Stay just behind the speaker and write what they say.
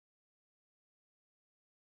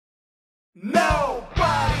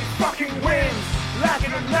Nobody fucking wins. Like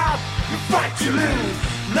it or not, you fight to lose.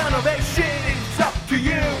 None of that shit is up to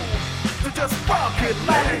you. So just fuck it,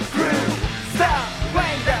 let it through. Stop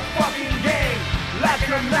playing that fucking game. Like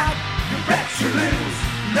it or not, you bet you lose.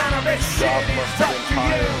 None of that shit is up to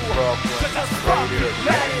you. So just fuck it,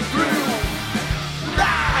 let it through.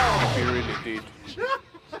 Now! He really did.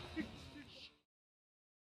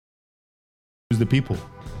 The people,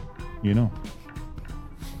 you know.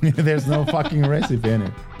 There's no fucking recipe in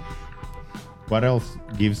it. What else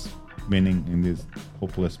gives meaning in this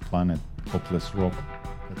hopeless planet, hopeless rock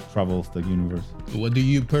that travels the universe? What do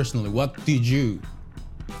you personally, what did you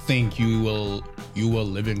think you were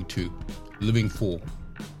living for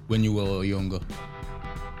when you were younger?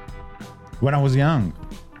 When I was young,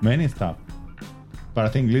 many stuff. But I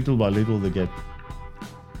think little by little they get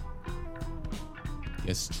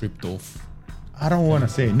Stripped off. I don't want to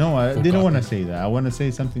say, no, I didn't want to say that. I want to say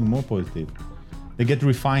something more positive. They get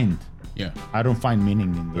refined. Yeah. I don't find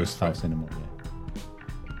meaning in those stuff anymore.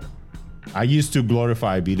 Yeah. I used to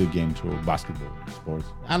glorify video games or basketball sports.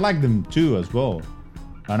 I like them too as well.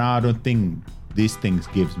 And now I don't think these things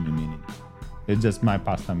gives me meaning. It's just my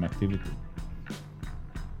pastime activity.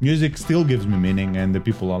 Music still gives me meaning and the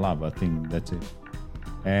people I love. I think that's it.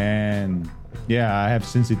 And yeah, I have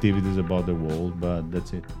sensitivities about the world, but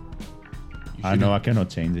that's it. I know I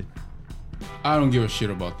cannot change it. I don't give a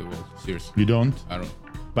shit about the world, seriously. You don't? I don't.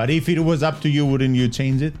 But if it was up to you, wouldn't you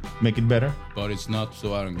change it? Make it better? But it's not,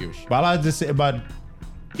 so I don't give a shit. Well, I just say, but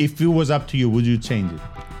if it was up to you, would you change it?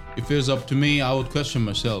 If it was up to me, I would question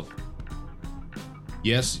myself.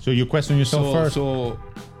 Yes. So you question yourself first? So,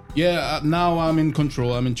 yeah, now I'm in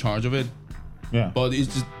control. I'm in charge of it. Yeah. But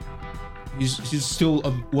it's he's still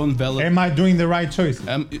one valid... Am I doing the right choice?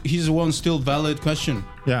 He's one still valid question.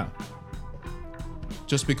 Yeah.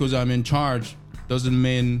 Just because I'm in charge doesn't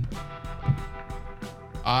mean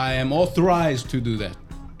I am authorized to do that.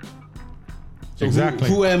 So exactly.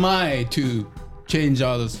 Who am I to change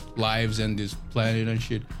others' lives and this planet and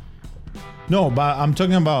shit? No, but I'm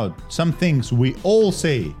talking about some things we all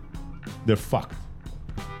say they're fucked.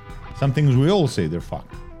 Some things we all say they're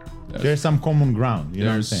fucked. There's some common ground. You know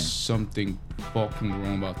what I'm saying? There's something fucking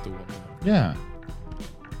wrong about the world. Yeah.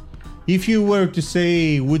 If you were to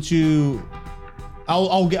say, would you...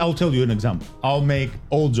 I'll tell you an example. I'll make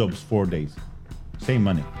all jobs 4 days. Same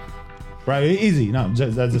money. Right? Easy. No,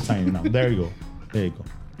 just, that's the sign now. There you go. There you go.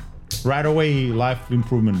 Right away, life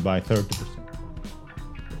improvement by 30%.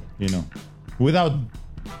 You know, without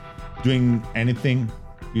doing anything,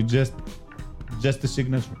 you just a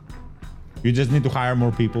signature. You just need to hire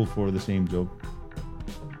more people for the same job.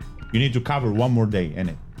 You need to cover one more day in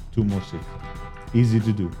it, 2 more shifts. Easy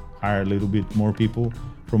to do. Hire a little bit more people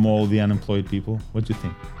from all the unemployed people. What do you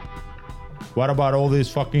think? What about all this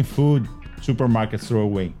fucking food supermarkets throw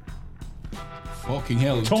away? Fucking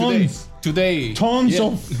hell. Tons. Today. Tons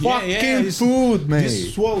of fucking food, man.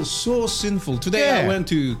 This was so sinful. Today I went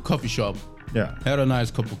to coffee shop. Yeah. Had a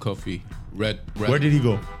nice cup of coffee. Red. Where did he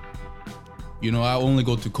go? You know, I only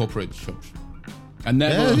go to corporate shops. I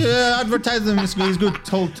never... Yeah, advertise them. He's good.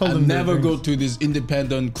 Told I them. never go to these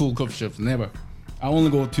independent, cool coffee shops. Never. I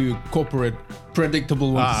only go to corporate,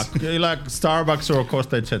 predictable ones. Like Starbucks or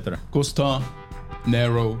Costa, etc. Costa,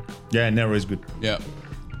 Nero. Yeah, Nero is good. Yeah.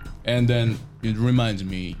 And then it reminds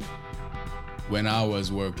me when I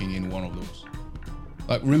was working in one of those.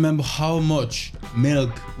 Like, remember how much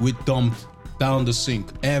milk we dumped down the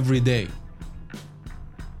sink every day?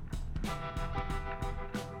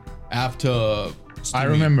 After steaming. I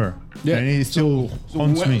remember. Yeah. And it still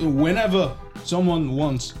haunts me. Whenever someone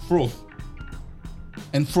wants froth,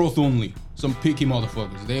 and froth only, some picky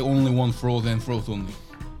motherfuckers, they only want froth and froth only.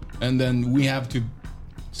 And then we have to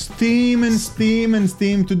steam and steam and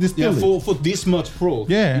steam to distill it. For this much froth,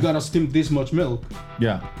 you gotta steam this much milk.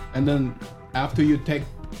 Yeah. And then after you take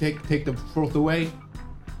the froth away,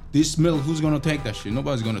 this milk, who's gonna take that shit?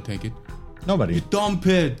 Nobody's gonna take it. Nobody. You dump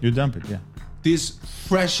it. You dump it, yeah. This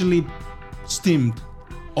freshly steamed,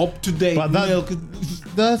 up-to-date milk.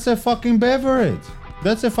 That's a fucking beverage.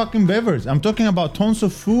 That's a fucking beverage. I'm talking about tons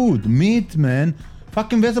of food, meat, man.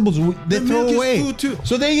 Fucking vegetables, they throw away. Food too.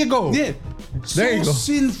 So there you go. Yeah. There you go.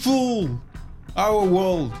 Sinful. Our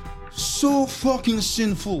world. So fucking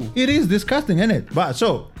sinful. It is disgusting, isn't it? But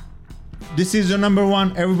so, decision number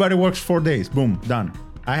 1, everybody works 4 days. Boom, done.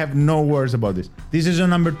 I have no worries about this. Decision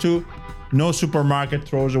number 2, no supermarket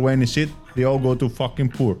throws away any shit. They all go to fucking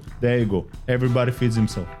poor. There you go. Everybody feeds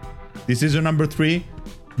himself. Decision number 3,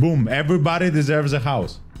 boom, everybody deserves a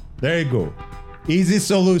house. There you go. Easy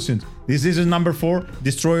solutions. Decision number 4,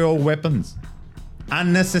 destroy all weapons.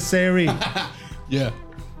 Unnecessary. Yeah.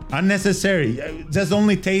 Unnecessary. Just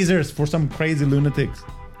only tasers for some crazy lunatics.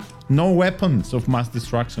 No weapons of mass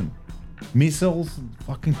destruction. Missiles,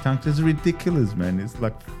 fucking tanks. It's ridiculous, man. It's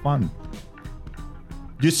like fun.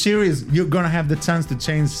 You're serious? You're gonna have the chance to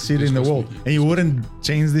change shit in the world, and you wouldn't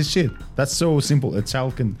change this shit? That's so simple. A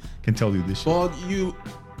child can tell you this shit. But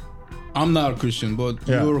I'm not a Christian, but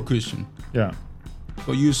Yeah. you're a Christian. Yeah.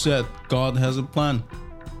 But you said God has a plan.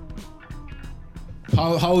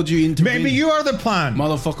 How would you intervene? Maybe you are the plan.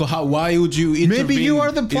 Motherfucker, why would you intervene Maybe you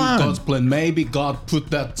are the plan. in God's plan? Maybe God put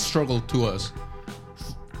that struggle to us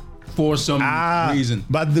for some reason.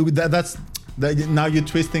 But now you're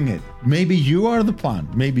twisting it. Maybe you are the plan.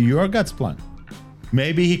 Maybe you are God's plan.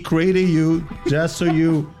 Maybe He created you just so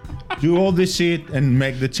you do all this shit and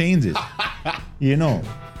make the changes. You know.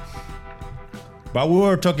 But we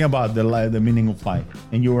were talking about the meaning of life,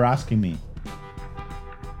 and you were asking me,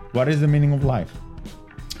 what is the meaning of life?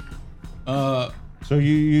 So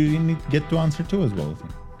you need to get to answer too as well, I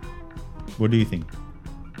think. What do you think?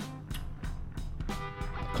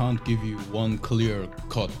 Can't give you one clear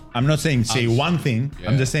cut. I'm not saying say one thing. Yeah.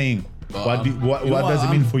 I'm just saying what does it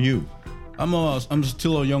mean for you? I'm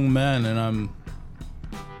still a young man, and I'm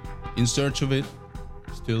in search of it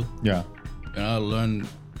still. Yeah. And I learn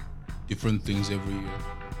different things every year.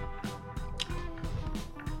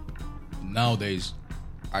 Nowadays,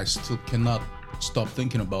 I still cannot stop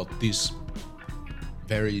thinking about this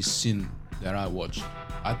very sin that I watched.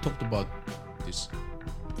 I talked about this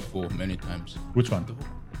before many times. Which one?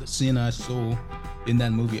 The sin I saw in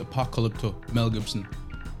that movie Apocalypto, Mel Gibson.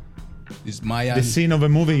 This Maya. The scene of a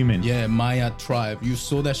movie, you mean? Yeah, Maya tribe. You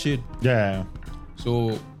saw that shit? Yeah.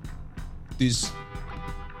 So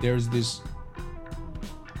there's this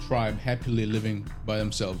tribe happily living by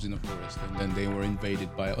themselves in the forest, and then they were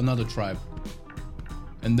invaded by another tribe,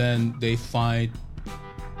 and then they fight,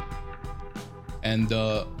 and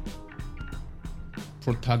the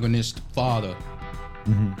protagonist father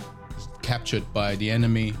is captured by the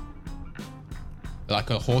enemy like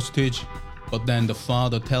a hostage, but then the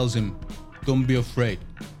father tells him, don't be afraid,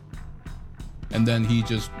 and then he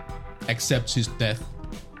just accepts his death,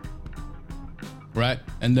 right?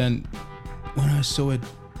 And then when I saw it,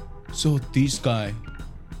 so this guy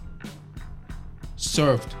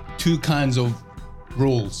served two kinds of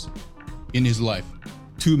roles in his life,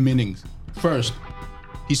 two meanings. First,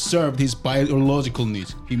 he served his biological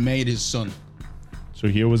needs. He made his son. So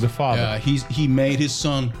here was a father. He made his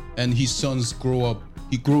son, and his sons grow up.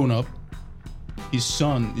 He grown up. His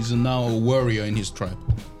son is now a warrior in his tribe.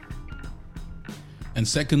 And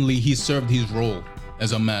secondly, he served his role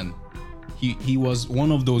as a man. He was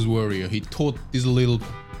one of those warriors. He taught these little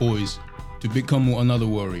boys to become another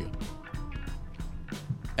warrior.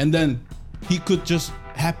 And then he could just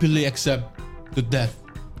happily accept the death.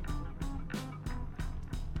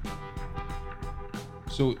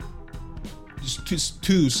 So just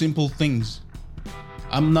two simple things.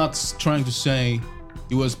 I'm not trying to say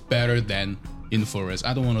it was better than in forest.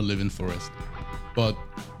 I don't want to live in forest. But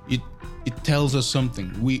it tells us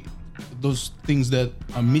something. Those things that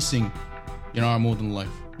are missing in our modern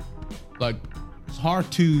life. Like, it's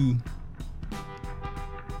hard to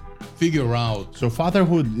figure out. So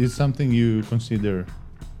fatherhood is something you consider.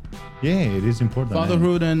 Yeah, it is important.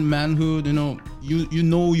 Fatherhood and manhood, you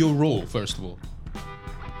know your role, first of all.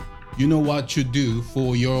 You know what you do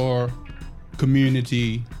for your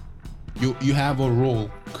community. You have a role,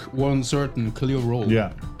 one certain clear role.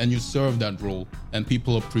 Yeah. And you serve that role, and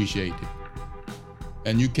people appreciate it.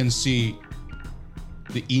 And you can see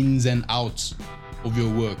the ins and outs of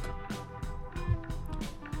your work.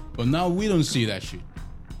 But now we don't see that shit.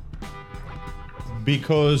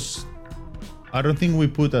 Because I don't think we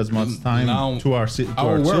put as much time Now, to our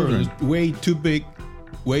world children. is way too big,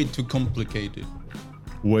 way too complicated.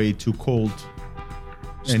 Way too cold.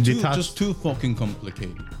 And detached. Just too fucking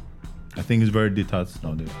complicated. I think it's very detached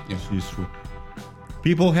nowadays. Yeah. It's true.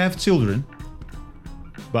 People have children,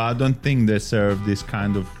 but I don't think they serve this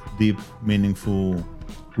kind of deep, meaningful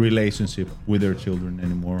relationship with their children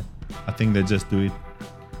anymore. I think they just do it.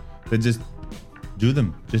 They just do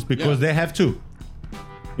them just because they have to.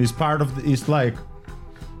 It's part of it's like,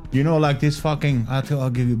 like this fucking, I'll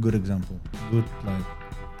give you a good example. Good like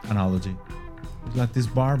analogy. It's like these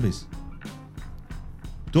Barbies.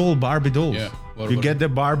 Barbie dolls. Yeah. You get the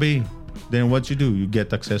Barbie, then what you do? You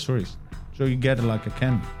get accessories. So you get like a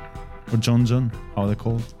Ken or John, how they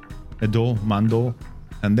call it, a doll, man doll,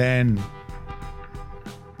 and then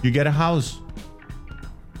you get a house.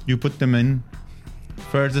 You put them in.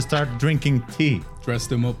 First, they start drinking tea. Dress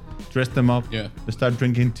them up. Yeah. They start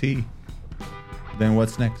drinking tea. Then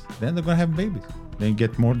what's next? Then they're gonna have babies. Then you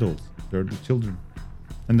get more dolls. They're the children.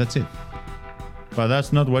 And that's it. But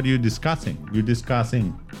that's not what you're discussing. You're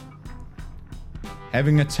discussing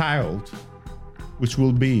having a child, which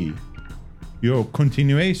will be your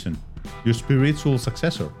continuation, your spiritual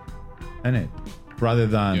successor, isn't it? Rather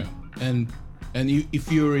than if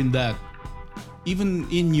you're in that, even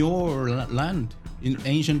in your land, in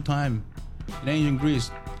ancient time, in ancient Greece,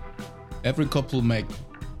 every couple make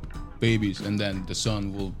babies, and then the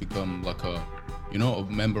son will become like a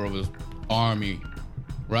member of an army,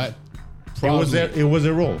 right? It was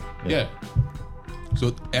a role. Yeah.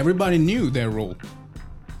 So everybody knew their role.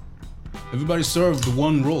 Everybody served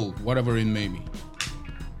one role, whatever it may be.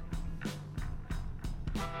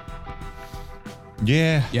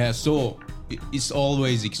 Yeah. Yeah, so it's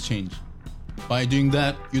always exchange. By doing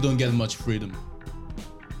that, you don't get much freedom.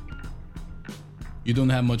 You don't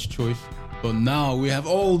have much choice. But now we have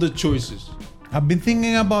all the choices. I've been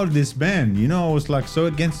thinking about this ban. I was like so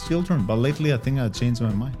against children, but lately I think I changed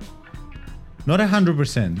my mind. Not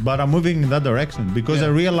 100%, but I'm moving in that direction because I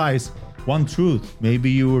realized one truth.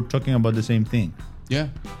 Maybe you were talking about the same thing. Yeah.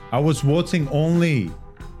 I was watching only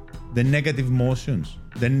the negative emotions.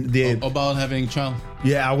 Then about having a child.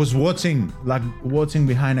 Yeah, I was watching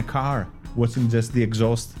behind a car, watching just the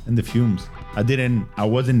exhaust and the fumes. I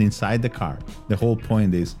wasn't inside the car. The whole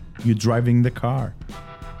point is you're driving the car.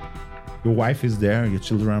 Your wife is there, your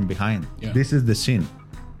children are behind. Yeah. This is the sin.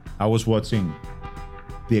 I was watching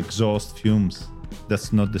the exhaust fumes.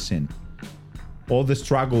 That's not the sin. All the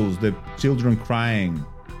struggles, the children crying,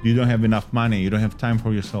 you don't have enough money, you don't have time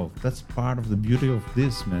for yourself. That's part of the beauty of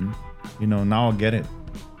this, man. Now I get it.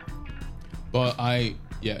 But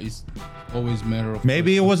it's always a matter of...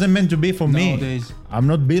 Maybe it wasn't meant to be for nowadays, me. I'm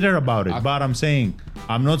not bitter about it, but I'm saying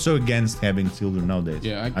I'm not so against having children nowadays.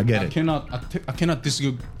 Yeah, I get it. I cannot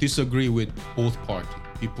disagree with both parties.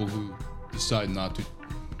 People who decide not to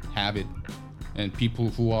have it, and people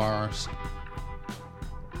who are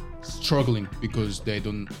struggling because they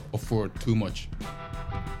don't afford too much.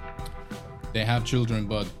 They have children,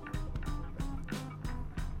 but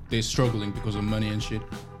they're struggling because of money and shit.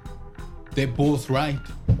 They're both right.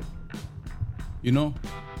 No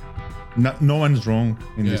one's wrong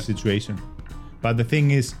in this situation. But the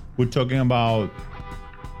thing is, we're talking about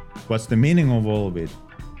what's the meaning of all of it.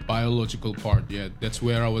 Biological part, that's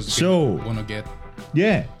where I was wanna get.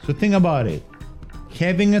 Yeah, so think about it.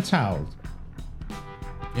 Having a child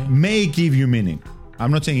may give you meaning. I'm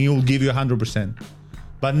not saying it will give you 100%,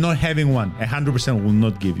 but not having one, 100% will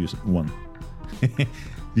not give you one.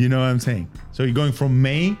 You know what I'm saying? So you're going from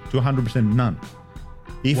may to 100% none.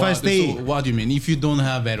 So what do you mean? If you don't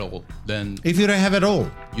have at all, then... If you don't have at all.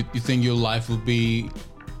 You think your life will be...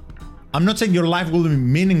 I'm not saying your life will be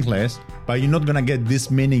meaningless, but you're not going to get this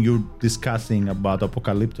meaning you're discussing about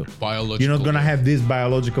apocalypto. Biological. You're not going to have this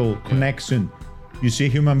biological connection. You see a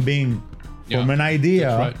human being from an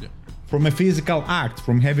idea, from a physical act,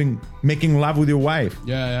 from making love with your wife.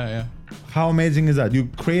 Yeah. How amazing is that? You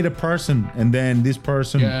create a person, and then this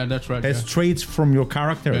person has traits from your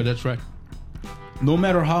character. Yeah, that's right. No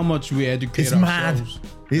matter how much we educate ourselves.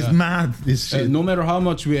 It's mad. This shit. No matter how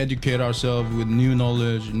much we educate ourselves with new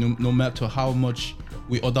knowledge, no matter how much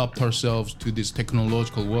we adapt ourselves to this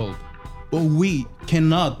technological world, but we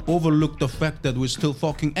cannot overlook the fact that we're still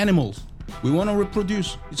fucking animals. We want to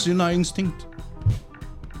reproduce. It's in our instinct.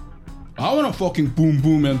 I want to fucking boom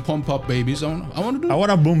boom and pump up babies. I want to do. I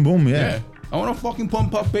want to boom boom. Yeah. I want to fucking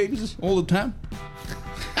pump up babies all the time.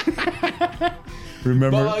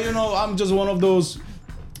 Remember? But I'm just one of those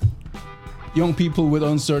young people with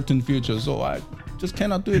uncertain futures, so I just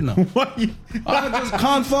cannot do it now. Why? I just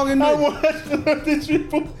can't fucking do it. I want these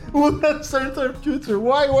people with uncertain future.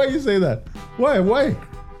 Why you say that? Why?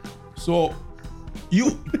 So,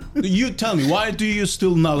 you tell me, why do you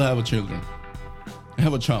still not have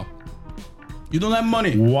a child? You don't have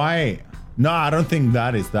money. Why? No, I don't think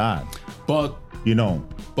that is that. But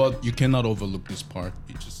But you cannot overlook this part.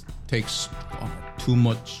 It just takes too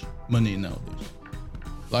much money nowadays.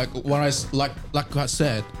 Like I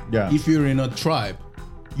said, if you're in a tribe,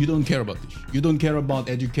 you don't care about this. You don't care about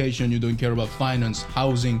education. You don't care about finance,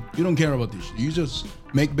 housing. You don't care about this. You just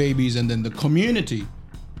make babies, and then the community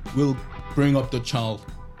will bring up the child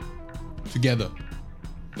together.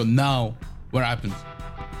 But now, what happens?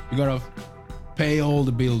 You gotta pay all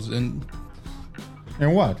the bills and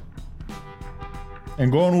what?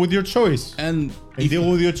 And go on with your choice. And deal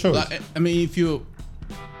with your choice. I mean, if you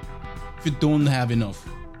don't have enough,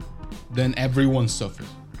 then everyone suffers.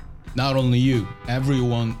 Not only you,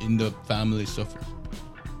 everyone in the family suffers.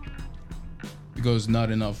 Because not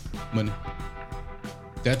enough money.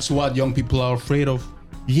 That's what young people are afraid of.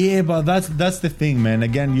 Yeah, but that's the thing, man.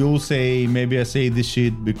 Again, you'll say maybe I say this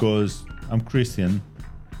shit because I'm Christian,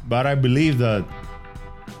 but I believe that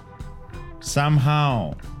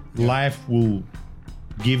somehow life will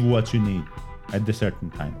give what you need at a certain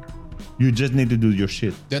time. You just need to do your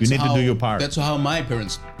shit. You need to do your part. That's how my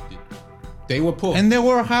parents did. They were poor. And they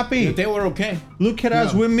were happy. They were okay. Look at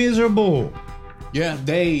us, we're miserable. Yeah,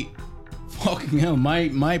 they fucking hell.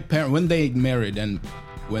 My parents, when they married and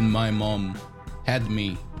when my mom had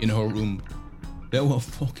me in her room, they were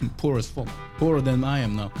fucking poor as fuck. Poorer than I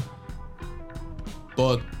am now.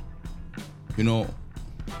 But, you know,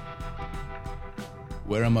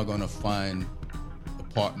 where am I gonna find a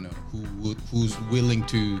partner who's willing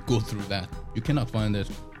to go through that? You cannot find it.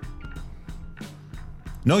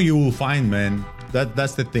 No, you will find, man.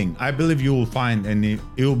 That's the thing. I believe you will find, and it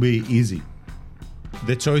will be easy.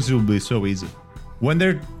 The choice will be so easy. When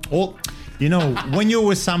they're all, you know, when you're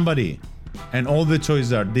with somebody and all the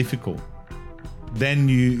choices are difficult, then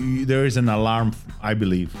you there is an alarm, I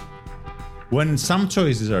believe. When some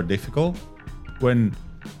choices are difficult, when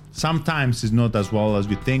sometimes it's not as well as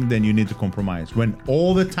we think, then you need to compromise. When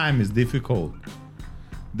all the time is difficult,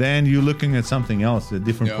 then you're looking at something else, a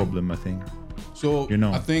different problem, I think. So, you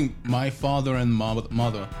know, I think my father and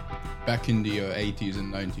mother, back in the 80s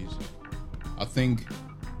and 90s, I think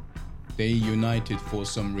they united for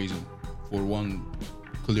some reason, for one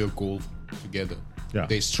clear goal together. Yeah.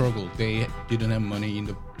 They struggled. They didn't have money in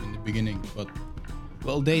the beginning, but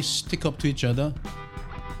well, they stick up to each other,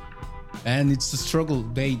 and it's a struggle.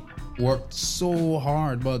 They worked so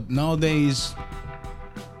hard, but nowadays,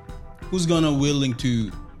 who's gonna willing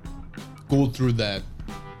to go through that,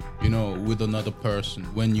 you know, with another person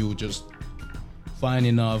when you just find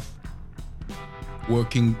enough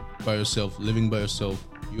working by yourself, living by yourself?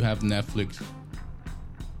 You have Netflix.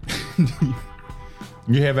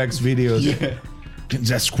 you have X videos. Yeah. Can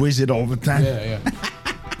just squeeze it all the time. Yeah.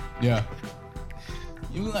 Yeah.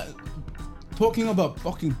 You like talking about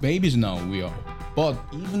fucking babies now, we are. But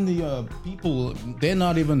even the people, they're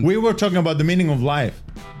not even. We were talking about the meaning of life,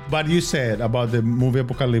 but you said about the movie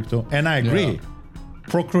Apocalypto, and I agree. Yeah.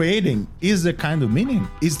 Procreating is the kind of meaning.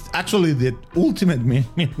 It's actually the ultimate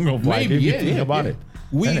meaning of life. If you think about it.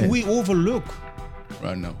 We overlook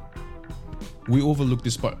right now. We overlook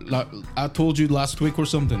this part. Like I told you last week or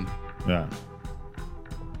something. Yeah.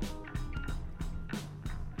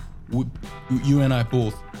 You and I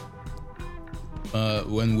both,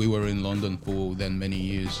 when we were in London for then many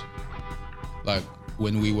years, like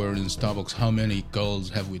when we were in Starbucks, how many girls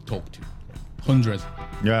have we talked to? Hundreds.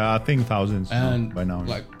 Yeah, I think thousands And by now.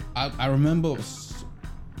 like I remember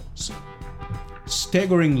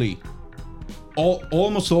staggeringly,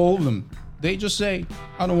 almost all of them, they just say,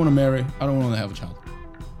 I don't want to marry, I don't want to have a child.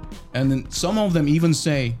 And then some of them even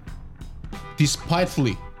say,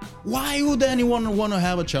 despitefully, why would anyone want to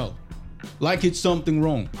have a child? Like it's something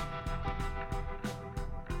wrong.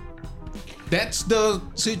 That's the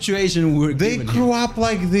situation we're They given grew here. up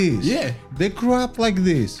like this. Yeah. They grew up like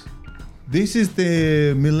this. This is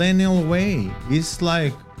the millennial way. It's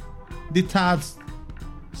like detached,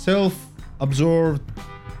 self-absorbed,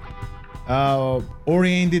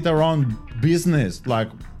 oriented around business, like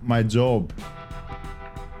my job,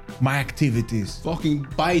 my activities. Fucking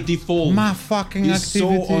by default. My fucking It's so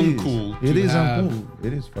activities. uncool It to is have- uncool.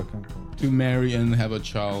 It is fucking cool. to marry and have a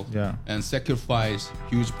child, Yeah. and sacrifice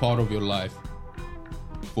huge part of your life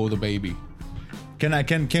for the baby. Can I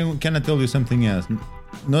tell you something else?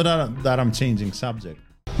 Not that I'm changing subject.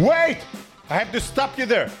 Wait! I have to stop you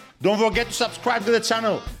there. Don't forget to subscribe to the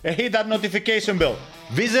channel and hit that notification bell.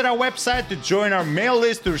 Visit our website to join our mail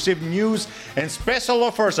list to receive news and special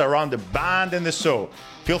offers around the band and the show.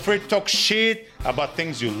 Feel free to talk shit about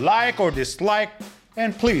things you like or dislike.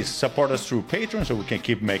 And please support us through Patreon so we can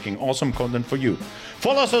keep making awesome content for you.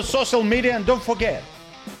 Follow us on social media and don't forget,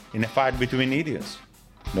 in a fight between idiots,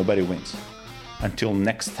 nobody wins. Until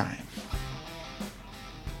next time.